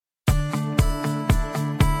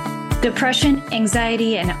Depression,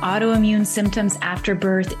 anxiety, and autoimmune symptoms after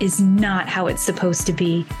birth is not how it's supposed to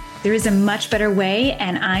be. There is a much better way,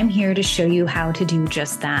 and I'm here to show you how to do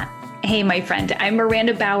just that. Hey, my friend, I'm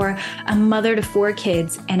Miranda Bauer, a mother to 4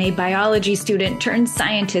 kids and a biology student turned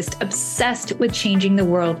scientist obsessed with changing the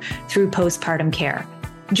world through postpartum care.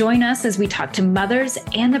 Join us as we talk to mothers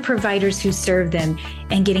and the providers who serve them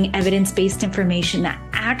and getting evidence-based information that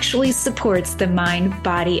actually supports the mind,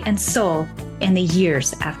 body, and soul in the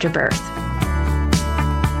years after birth.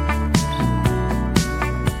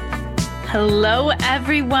 Hello,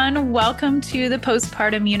 everyone. Welcome to the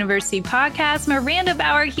Postpartum University podcast. Miranda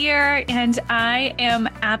Bauer here, and I am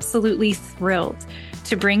absolutely thrilled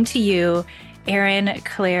to bring to you Erin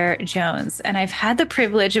Claire Jones. And I've had the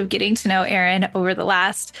privilege of getting to know Erin over the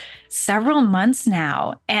last several months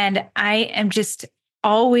now. And I am just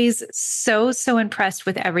always so impressed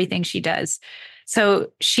with everything she does.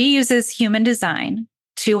 So she uses human design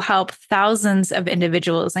to help thousands of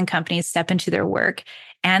individuals and companies step into their work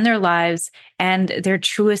and their lives and their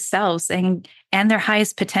truest selves and their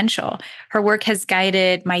highest potential. Her work has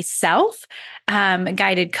guided myself,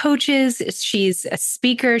 guided coaches. She's a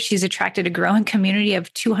speaker. She's attracted a growing community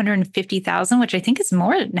of 250,000, which I think is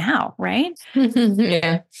more now, right?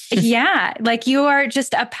 Yeah. Yeah. Like you are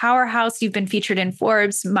just a powerhouse. You've been featured in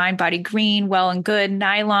Forbes, Mind, Body, Green, Well and Good,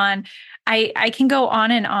 Nylon. I can go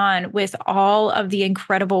on and on with all of the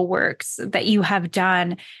incredible works that you have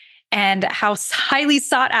done and how highly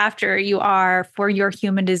sought after you are for your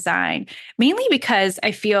human design, mainly because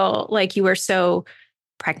I feel like you are so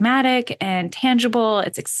pragmatic and tangible,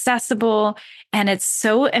 it's accessible, and it's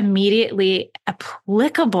so immediately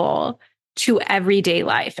applicable to everyday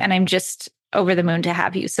life. And I'm just over the moon to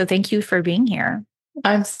have you. So thank you for being here.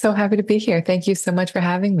 I'm so happy to be here. Thank you so much for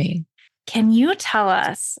having me. Can you tell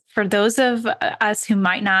us, for those of us who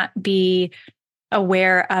might not be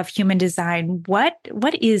aware of human design, what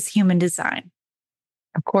is human design?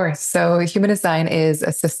 Of course. So human design is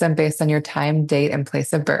a system based on your time, date, and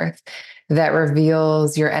place of birth that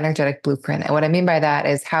reveals your energetic blueprint. And what I mean by that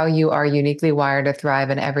is how you are uniquely wired to thrive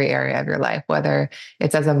in every area of your life, whether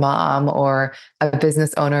it's as a mom or a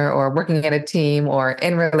business owner or working in a team or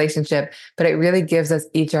in relationship, but it really gives us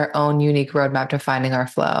each our own unique roadmap to finding our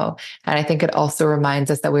flow. And I think it also reminds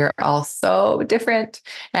us that we are all so different.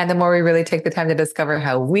 And the more we really take the time to discover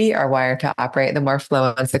how we are wired to operate, the more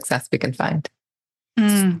flow and success we can find.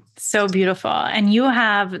 So beautiful. And you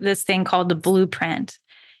have this thing called the blueprint,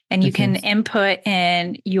 and you can input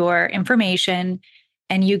in your information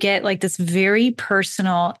and you get like this very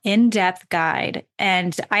personal, in-depth guide.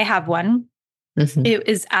 And I have one. It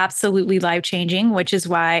is absolutely life-changing, which is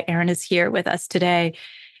why Erin is here with us today,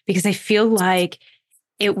 because I feel like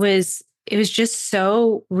it was just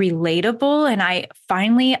so relatable. And I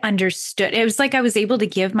finally understood. It was like I was able to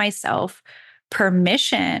give myself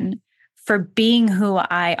permission for being who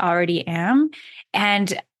I already am.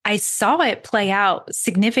 And I saw it play out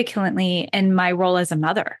significantly in my role as a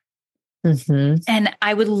mother. And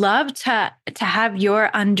I would love to have your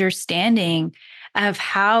understanding of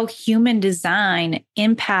how human design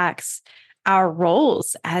impacts our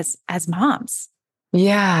roles as moms.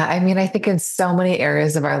 Yeah. I mean, I think in so many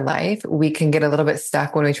areas of our life, we can get a little bit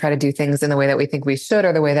stuck when we try to do things in the way that we think we should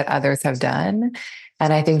or the way that others have done.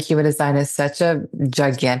 And I think human design is such a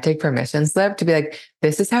gigantic permission slip to be like,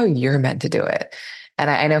 this is how you're meant to do it. And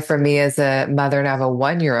I know for me as a mother now of a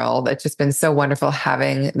 1-year-old, it's just been so wonderful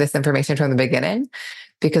having this information from the beginning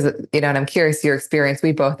because, and I'm curious your experience.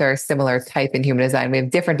 We both are a similar type in human design. We have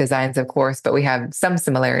different designs, of course, but we have some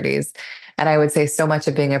similarities. And I would say so much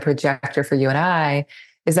of being a projector for you and I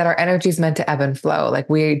is that our energy is meant to ebb and flow. Like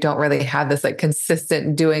we don't really have this like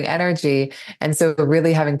consistent doing energy. And so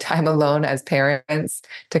really having time alone as parents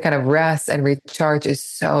to kind of rest and recharge is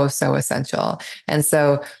so essential. And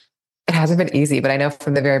so it hasn't been easy, but I know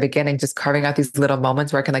from the very beginning, just carving out these little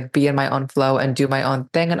moments where I can like be in my own flow and do my own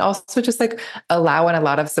thing. And also just like allowing a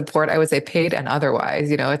lot of support, I would say paid and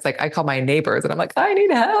otherwise, it's like, I call my neighbors and I'm like, I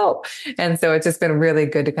need help. And so it's just been really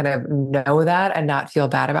good to kind of know that and not feel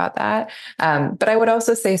bad about that. But I would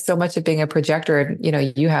also say so much of being a projector,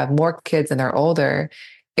 you have more kids and they're older,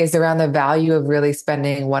 is around the value of really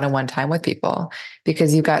spending one-on-one time with people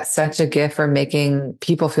because you've got such a gift for making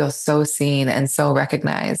people feel so seen and so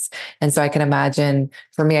recognized. And so I can imagine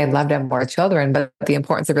for me, I'd love to have more children, but the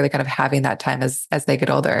importance of really kind of having that time as they get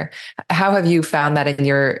older. How have you found that in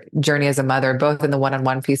your journey as a mother, both in the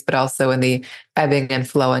one-on-one piece, but also in the ebbing and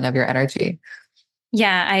flowing of your energy?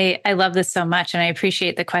 Yeah, I love this so much. And I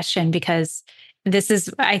appreciate the question because this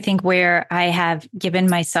is, I think, where I have given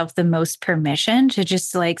myself the most permission to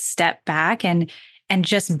just like step back and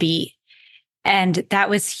just be. And that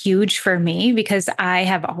was huge for me because I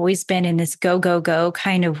have always been in this go, go, go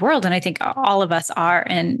kind of world. And I think all of us are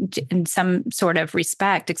in some sort of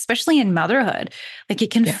respect, especially in motherhood. Like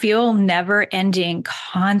it can Yeah. feel never ending,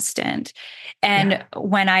 constant. And Yeah.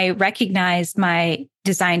 when I recognized my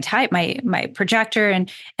design type, my projector,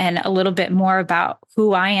 and a little bit more about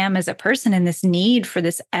who I am as a person and this need for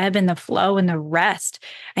this ebb and the flow and the rest,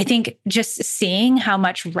 I think just seeing how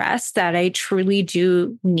much rest that I truly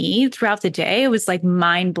do need throughout the day, it was like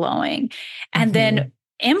mind blowing. And Mm-hmm. then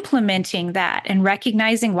implementing that and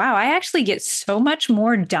recognizing, wow, I actually get so much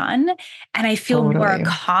more done and I feel more Totally.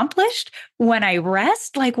 accomplished when I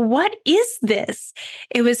rest. Like, what is this?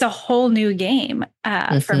 It was a whole new game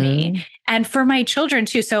for me Mm-hmm. and for my children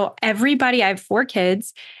too. So everybody, I have 4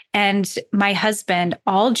 kids and my husband,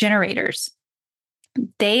 all generators.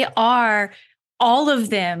 They are all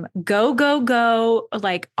of them go, go, go,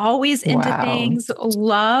 like always into Wow. things,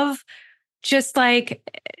 love, just like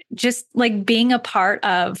being a part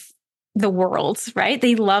of the world, right?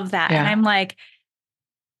 They love that. And Yeah. I'm like,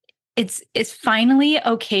 it's finally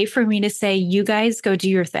okay for me to say, you guys go do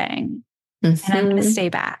your thing. And I'm going to Mm-hmm. stay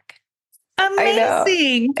back. I know.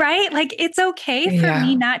 Amazing, right? Like it's okay for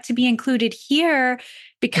me Yeah. not to be included here Yeah.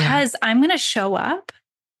 because I'm going to show up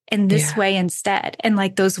in this Yeah. way instead. And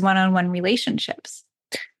like those one-on-one relationships.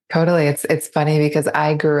 Totally. It's funny because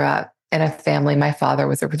I grew up in a family, my father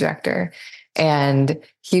was a projector. And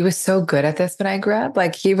he was so good at this when I grew up.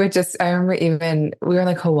 Like he would just, I remember even we were in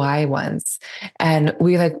like Hawaii once and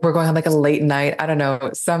we like were going on like a late night, I don't know,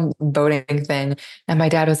 some boating thing. And my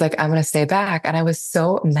dad was like, I'm gonna stay back. And I was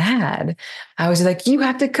so mad. I was just like, you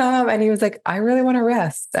have to come. And he was like, I really want to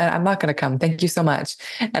rest. And I'm not gonna come. Thank you so much.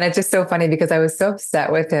 And it's just so funny because I was so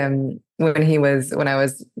upset with him when I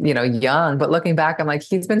was, young. But looking back, I'm like,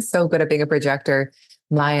 he's been so good at being a projector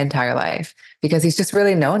my entire life because he's just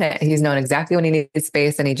really known it. He's known exactly when he needs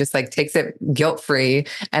space and he just like takes it guilt free.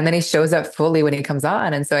 And then he shows up fully when he comes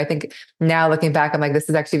on. And so I think now looking back, I'm like, this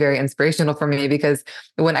is actually very inspirational for me because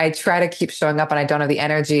when I try to keep showing up and I don't have the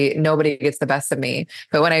energy, nobody gets the best of me.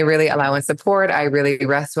 But when I really allow and support, I really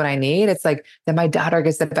rest when I need, it's like then my daughter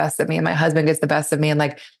gets the best of me and my husband gets the best of me. And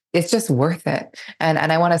like, it's just worth it. And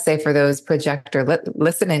I want to say for those projector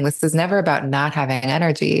listening, this is never about not having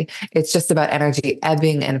energy. It's just about energy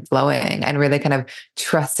ebbing and flowing and really kind of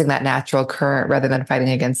trusting that natural current rather than fighting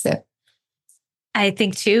against it. I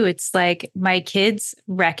think too, it's like my kids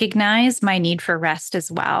recognize my need for rest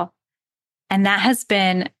as well. And that has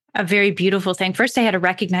been a very beautiful thing. First, I had to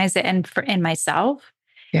recognize it in myself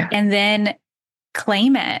Yeah. and then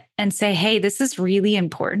claim it and say, hey, this is really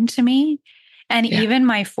important to me. And Yeah. even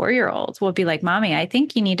my 4-year-old will be like, Mommy, I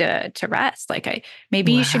think you need to rest. Like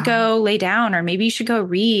maybe you should Wow. go lay down or maybe you should go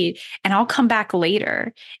read and I'll come back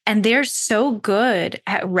later. And they're so good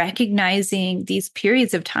at recognizing these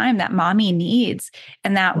periods of time that mommy needs.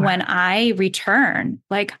 And that Wow. when I return,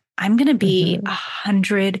 like I'm going to be Mm-hmm.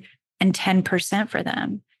 110% for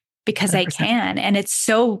them because I 100%. can. And it's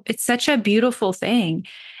such a beautiful thing.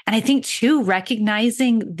 And I think too,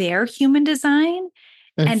 recognizing their human design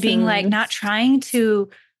and being like, Mm-hmm. not trying to,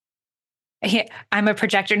 I'm a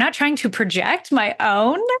projector, not trying to project my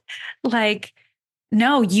own, like,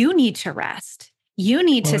 no, you need to rest. You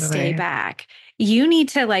need to stay Totally. back. You need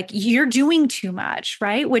to, like, you're doing too much,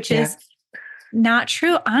 right? Which Yeah. is not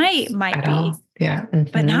true. I might At be, all. Yeah.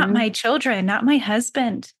 but not Mm-hmm. my children, not my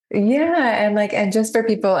husband. Yeah. And just for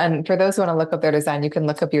people, and for those who want to look up their design, you can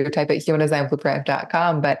look up your type at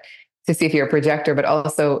humandesignblueprint.com, but to see if you're a projector, but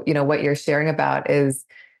also, what you're sharing about is,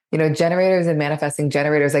 generators and manifesting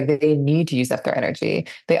generators, like they need to use up their energy.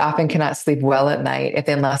 They often cannot sleep well at night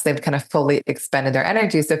unless they've kind of fully expended their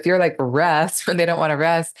energy. So if you're like rest when they don't want to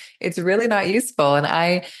rest, it's really not useful. And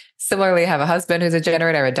I similarly have a husband who's a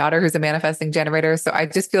generator, I have a daughter who's a manifesting generator. So I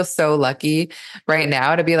just feel so lucky right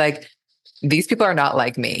now to be like, these people are not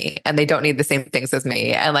like me and they don't need the same things as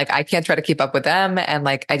me. And like, I can't try to keep up with them. And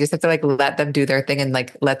like, I just have to like, let them do their thing and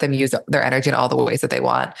like, let them use their energy in all the ways that they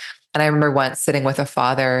want. And I remember once sitting with a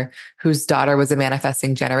father whose daughter was a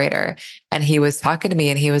manifesting generator. And he was talking to me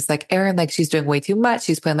and he was like, Erin, like she's doing way too much.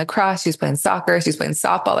 She's playing lacrosse. She's playing soccer. She's playing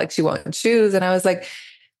softball. Like she won't choose. And I was like,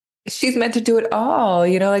 she's meant to do it all,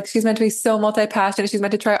 like she's meant to be so multi-passionate. She's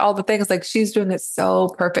meant to try all the things. Like she's doing it so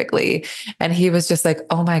perfectly. And he was just like,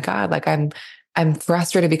 oh my God, like I'm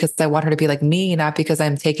frustrated because I want her to be like me, not because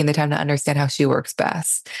I'm taking the time to understand how she works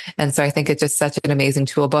best. And so I think it's just such an amazing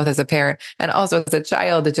tool, both as a parent and also as a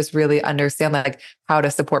child to just really understand like how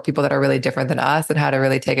to support people that are really different than us and how to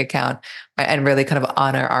really take account and really kind of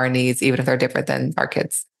honor our needs, even if they're different than our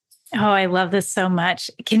kids. Oh, I love this so much.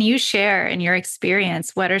 Can you share in your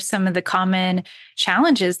experience, what are some of the common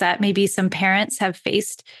challenges that maybe some parents have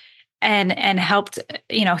faced and helped,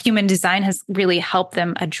 human design has really helped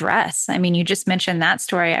them address? I mean, you just mentioned that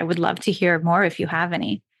story. I would love to hear more if you have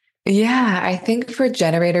any. Yeah, I think for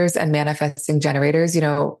generators and manifesting generators,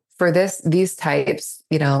 for these types,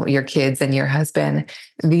 your kids and your husband,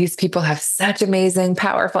 these people have such amazing,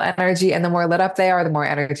 powerful energy. And the more lit up they are, the more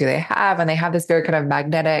energy they have. And they have this very kind of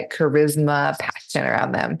magnetic charisma, passion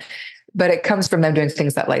around them, but it comes from them doing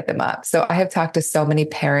things that light them up. So I have talked to so many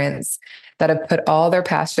parents that have put all their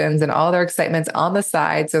passions and all their excitements on the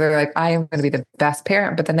side. So they're like, I am going to be the best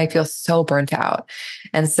parent, but then they feel so burnt out.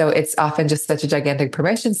 And so it's often just such a gigantic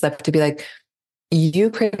permission slip to be like, you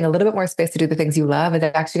creating a little bit more space to do the things you love, and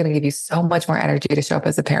they're actually going to give you so much more energy to show up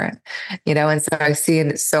as a parent, And so I've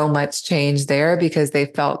seen so much change there because they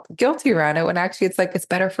felt guilty around it when actually it's like, it's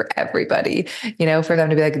better for everybody, for them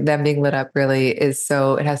to be like, them being lit up really is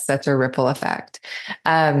so, it has such a ripple effect.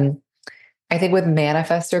 I think with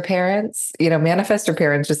manifestor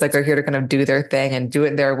parents just like are here to kind of do their thing and do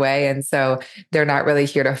it their way. And so they're not really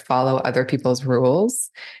here to follow other people's rules.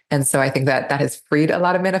 And so I think that has freed a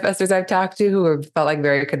lot of manifestors I've talked to who have felt like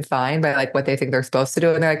very confined by like what they think they're supposed to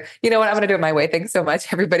do. And they're like, you know what, I'm going to do it my way. Thanks so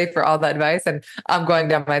much, everybody, for all the advice. And I'm going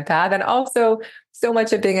down my path. And also so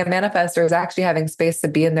much of being a manifestor is actually having space to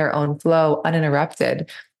be in their own flow uninterrupted.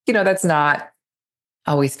 That's not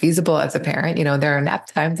always feasible as a parent. There are nap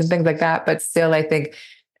times and things like that, but still, I think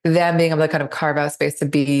them being able to kind of carve out space to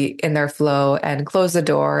be in their flow and close the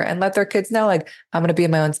door and let their kids know, like, I'm going to be in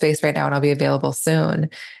my own space right now and I'll be available soon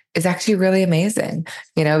is actually really amazing,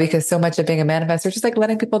 because so much of being a manifestor is just like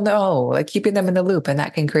letting people know, like keeping them in the loop. And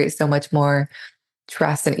that can create so much more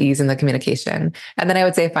trust and ease in the communication. And then I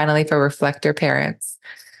would say finally for reflector parents,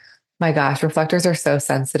 my gosh, reflectors are so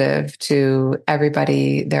sensitive to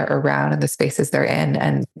everybody they're around and the spaces they're in,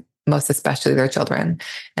 and most especially their children.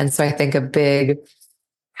 And so I think a big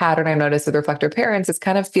pattern I noticed with reflector parents is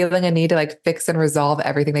kind of feeling a need to like fix and resolve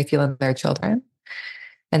everything they feel in their children.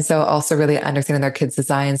 And so also really understanding their kids'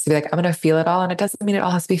 designs to be like, I'm going to feel it all. And it doesn't mean it all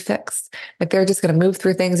has to be fixed. Like they're just going to move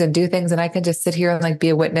through things and do things. And I can just sit here and like be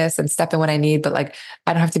a witness and step in when I need, but like,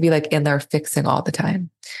 I don't have to be like in there fixing all the time.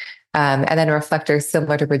 And then reflectors,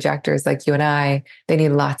 similar to projectors like you and I, they need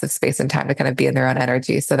lots of space and time to kind of be in their own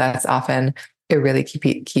energy. So that's often a really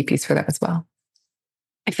key piece for them as well.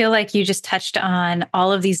 I feel like you just touched on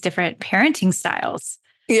all of these different parenting styles.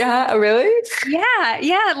 Yeah, really? Yeah.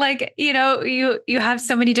 Yeah. Like, you have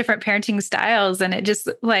so many different parenting styles, and it just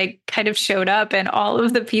like kind of showed up in all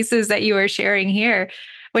of the pieces that you are sharing here,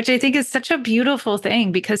 which I think is such a beautiful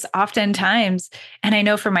thing because oftentimes, and I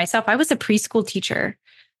know for myself, I was a preschool teacher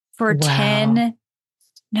for Wow. 10,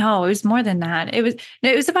 no, it was more than that. It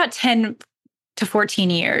was about 10 to 14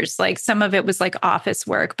 years. Like some of it was like office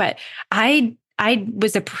work, but I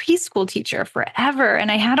was a preschool teacher forever.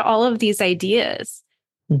 And I had all of these ideas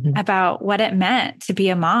about what it meant to be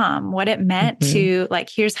a mom, what it meant to like,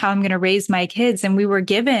 here's how I'm going to raise my kids. And we were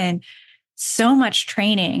given so much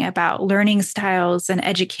training about learning styles and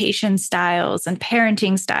education styles and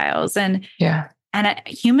parenting styles. And yeah. And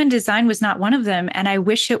human design was not one of them. And I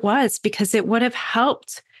wish it was, because it would have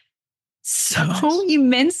helped so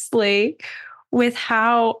immensely with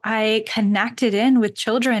how I connected in with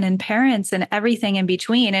children and parents and everything in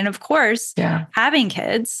between. And of course, having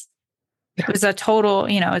kids was a total,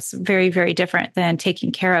 it's very, very different than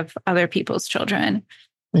taking care of other people's children.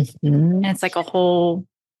 And it's like a whole,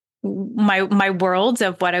 my world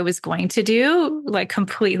of what I was going to do, like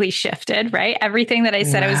completely shifted, right? Everything that I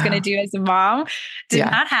said I was going to do as a mom did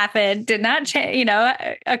not happen, did not change,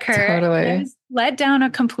 occur. Totally. I was led down a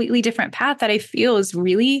completely different path that I feel is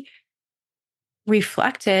really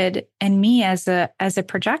reflected in me as a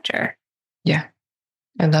projector. Yeah.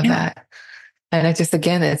 I love that. And it's just,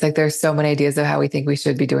 again, it's like, there's so many ideas of how we think we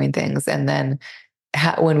should be doing things. And then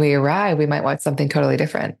when we arrive, we might want something totally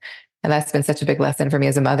different. And that's been such a big lesson for me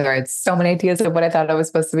as a mother. I had so many ideas of what I thought I was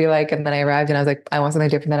supposed to be like. And then I arrived and I was like, I want something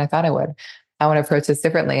different than I thought I would. I want to approach this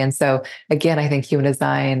differently. And so again, I think human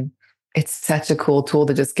design, it's such a cool tool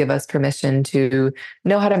to just give us permission to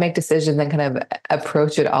know how to make decisions and kind of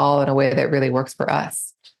approach it all in a way that really works for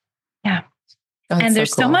us. Yeah. And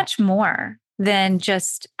there's so much more than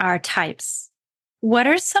just our types. What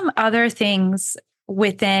are some other things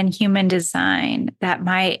within human design that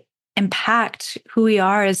might impact who we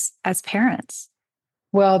are as parents?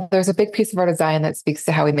 Well, there's a big piece of our design that speaks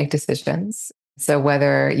to how we make decisions. so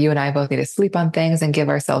whether you and I both need to sleep on things and give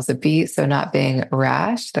ourselves a beat, so not being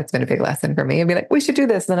rash, that's been a big lesson for me. And be like, we should do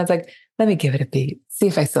this. And then it's like, let me give it a beat, see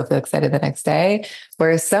if I still feel excited the next day.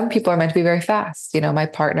 Whereas some people are meant to be very fast. My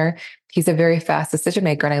partner, he's a very fast decision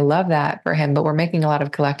maker, and I love that for him, but we're making a lot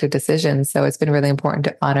of collective decisions. So it's been really important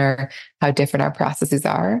to honor how different our processes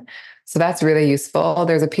are. So that's really useful.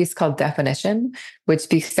 There's a piece called definition, which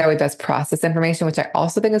speaks to how we best process information, which I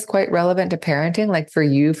also think is quite relevant to parenting. Like for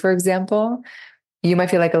you, for example, you might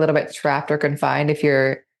feel like a little bit trapped or confined if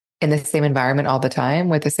you're in the same environment all the time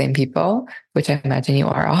with the same people, which I imagine you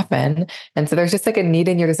are often. And so there's just like a need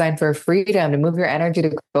in your design for freedom to move your energy,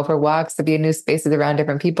 to go for walks, to be in new spaces around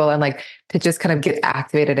different people, and like to just kind of get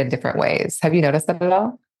activated in different ways. Have you noticed that at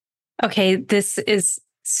all? Okay, this is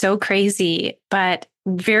so crazy, but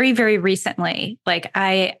very, very recently, like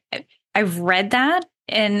I've read that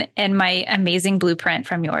in my amazing blueprint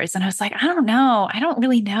from yours. And I was like, I don't know. I don't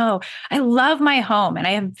really know. I love my home, and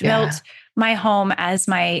I have Yeah. built my home as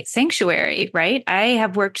my sanctuary, right? I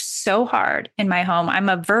have worked so hard in my home. I'm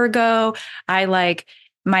a Virgo.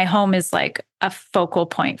 My home is like a focal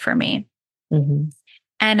point for me. Mm-hmm.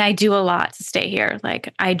 And I do a lot to stay here.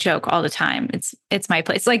 Like I joke all the time. It's my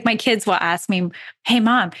place. Like my kids will ask me, "Hey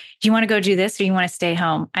mom, do you want to go do this or you want to stay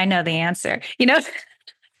home?" I know the answer,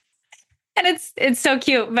 And it's so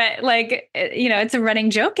cute, but like, it's a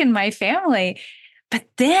running joke in my family. But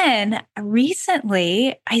then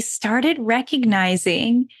recently I started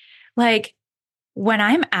recognizing, like, when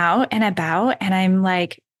I'm out and about and I'm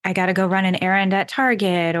like, I got to go run an errand at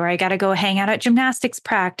Target, or I got to go hang out at gymnastics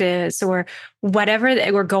practice or whatever,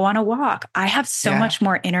 or go on a walk, I have so Yeah. much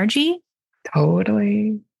more energy.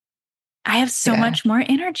 Totally. I have so Yeah. much more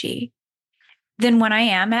energy than when I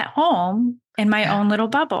am at home in my Yeah. own little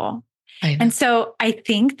bubble. I know. And so I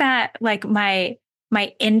think that like my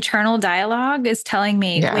internal dialogue is telling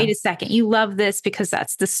me, Yeah. wait a second, you love this because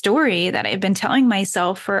that's the story that I've been telling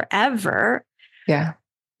myself forever. Yeah.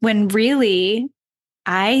 When really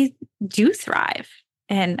I do thrive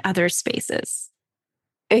in other spaces.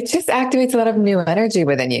 It just activates a lot of new energy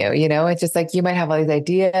within you. It's just like you might have all these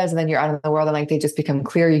ideas and then you're out in the world and like they just become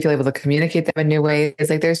clear. You feel able to communicate them in new ways.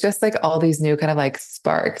 Like there's just like all these new kind of like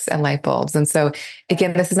sparks and light bulbs. And so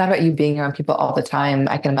again, this is not about you being around people all the time.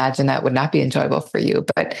 I can imagine that would not be enjoyable for you.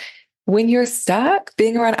 But when you're stuck,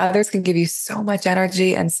 being around others can give you so much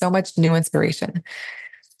energy and so much new inspiration.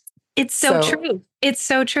 It's so So true. It's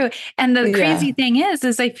so true. And the crazy yeah, thing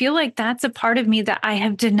is I feel like that's a part of me that I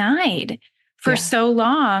have denied for yeah, so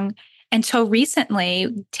long, until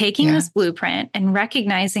recently taking yeah, this blueprint and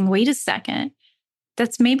recognizing, wait a second,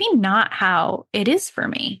 that's maybe not how it is for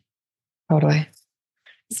me. totally.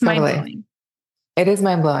 It's mind Totally. blowing. It is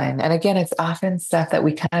mind blowing. And again, it's often stuff that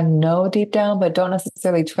we kind of know deep down, but don't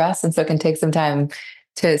necessarily trust. And so it can take some time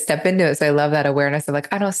to step into it. So I love that awareness of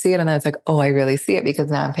like, I don't see it. And then it's like, oh, I really see it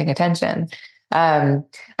because now I'm paying attention. I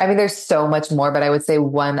mean, there's so much more, but I would say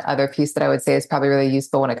one other piece that I would say is probably really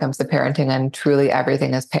useful when it comes to parenting, and truly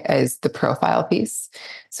everything is the profile piece.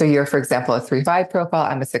 So you're, for example, a 3-5 profile.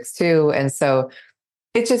 I'm a 6-2. And so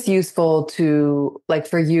it's just useful to, like,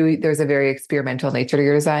 for you, there's a very experimental nature to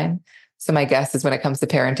your design. So my guess is when it comes to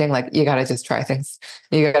parenting, like you got to just try things.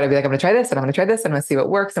 You got to be like, I'm going to try this and I'm going to try this and I'm going to see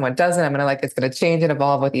what works and what doesn't. I'm going to like, it's going to change and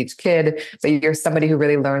evolve with each kid. But you're somebody who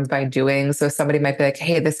really learns by doing. So somebody might be like,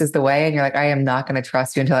 hey, this is the way. And you're like, I am not going to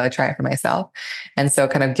trust you until I try it for myself. And so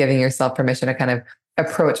kind of giving yourself permission to kind of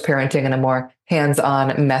approach parenting in a more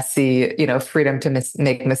hands-on, messy, freedom to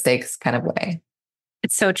make mistakes kind of way.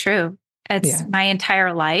 It's so true. It's Yeah. my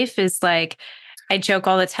entire life is like, I joke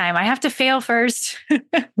all the time, I have to fail first.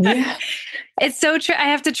 Yeah. It's so true. I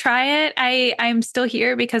have to try it. I'm still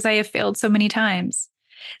here because I have failed so many times.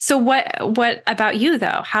 So what about you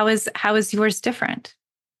though? How is yours different?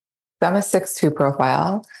 I'm a 6-2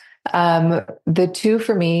 profile. The two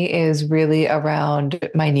for me is really around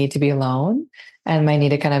my need to be alone and my need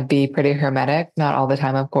to kind of be pretty hermetic, not all the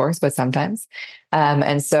time, of course, but sometimes.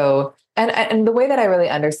 And so, and the way that I really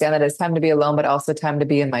understand that is time to be alone, but also time to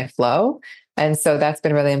be in my flow. And so that's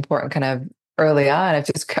been really important kind of early on of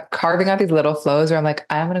just carving out these little flows where I'm like,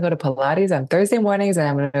 I'm going to go to Pilates on Thursday mornings and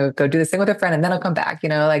I'm going to go do this thing with a friend and then I'll come back,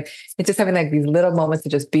 like it's just having like these little moments to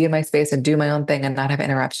just be in my space and do my own thing and not have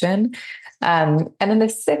interruption. And then the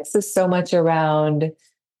 6 is so much around,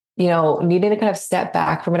 needing to kind of step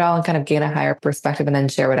back from it all and kind of gain a higher perspective and then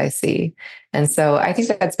share what I see. And so I think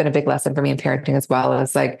that's been a big lesson for me in parenting as well.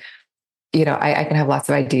 Is like, I can have lots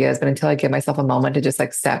of ideas, but until I give myself a moment to just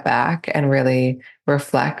like step back and really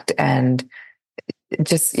reflect and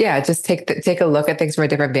just take a look at things from a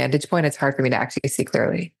different vantage point, it's hard for me to actually see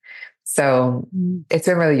clearly. So it's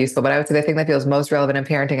been really useful. But I would say the thing that feels most relevant in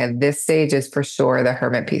parenting at this stage is for sure the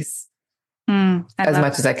hermit piece, as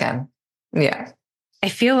much as I can. Yeah. I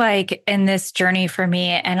feel like in this journey for me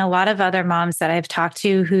and a lot of other moms that I've talked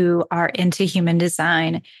to who are into human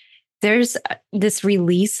design, there's this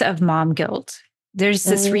release of mom guilt. There's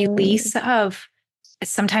this release of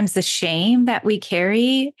sometimes the shame that we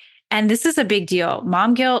carry. And this is a big deal.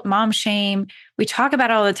 Mom guilt, mom shame. We talk about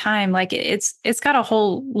it all the time. Like it's got a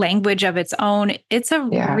whole language of its own. It's a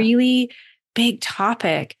really big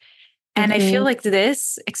topic. And I feel like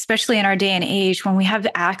this, especially in our day and age, when we have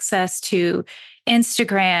access to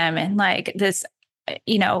Instagram and like this,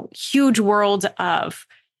 huge world of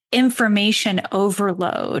information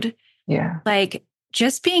overload. Yeah. Like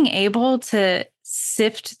just being able to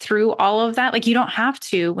sift through all of that. Like you don't have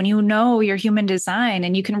to when you know your human design,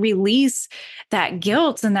 and you can release that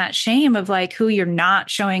guilt and that shame of like who you're not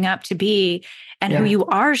showing up to be and who you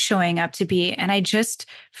are showing up to be. And I just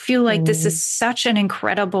feel like this is such an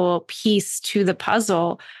incredible piece to the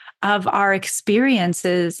puzzle of our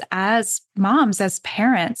experiences as moms, as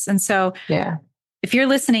parents. And so if you're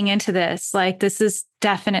listening into this, like this is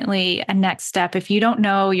definitely a next step. If you don't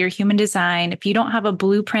know your human design, if you don't have a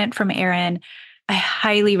blueprint from Erin, I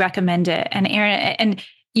highly recommend it. And Erin, and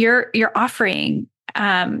you're offering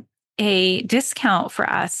a discount for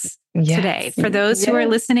us today. For those who are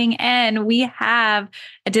listening in, we have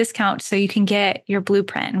a discount so you can get your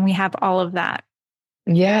blueprint, and we have all of that.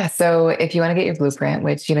 Yeah. So if you want to get your blueprint,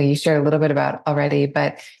 which, you shared a little bit about already,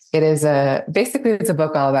 but it is basically it's a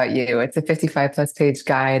book all about you. It's a 55+ page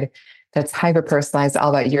guide that's hyper personalized, all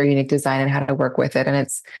about your unique design and how to work with it. And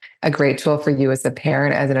it's a great tool for you as a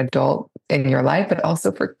parent, as an adult in your life, but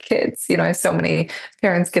also for kids. I have so many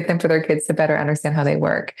parents get them for their kids to better understand how they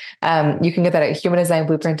work. You can get that at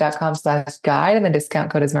humandesignblueprint.com/guide, and the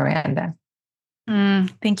discount code is Miranda.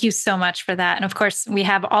 Thank you so much for that. And of course, we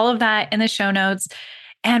have all of that in the show notes.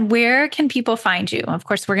 And where can people find you? Of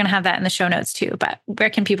course, we're going to have that in the show notes too, but where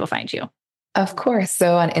can people find you? Of course.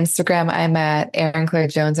 So on Instagram, I'm at Erin Claire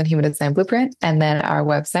Jones on Human Design Blueprint. And then our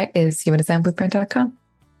website is humandesignblueprint.com.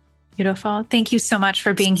 Beautiful. Thank you so much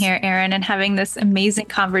for being here, Erin, and having this amazing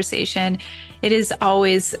conversation. It is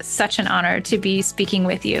always such an honor to be speaking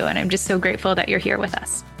with you. And I'm just so grateful that you're here with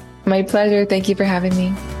us. My pleasure. Thank you for having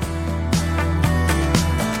me.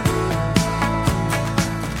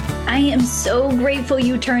 I am so grateful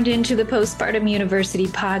you turned into the Postpartum University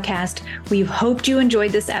podcast. We've hoped you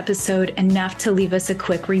enjoyed this episode enough to leave us a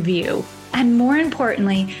quick review. And more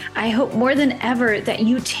importantly, I hope more than ever that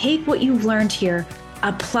you take what you've learned here,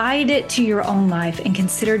 applied it to your own life, and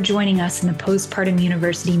consider joining us in the Postpartum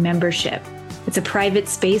University membership. It's a private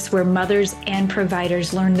space where mothers and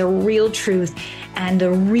providers learn the real truth and the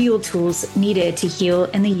real tools needed to heal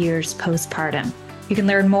in the years postpartum. You can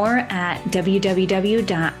learn more at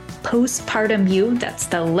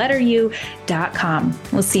www.postpartumu.com.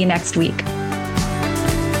 We'll see you next week.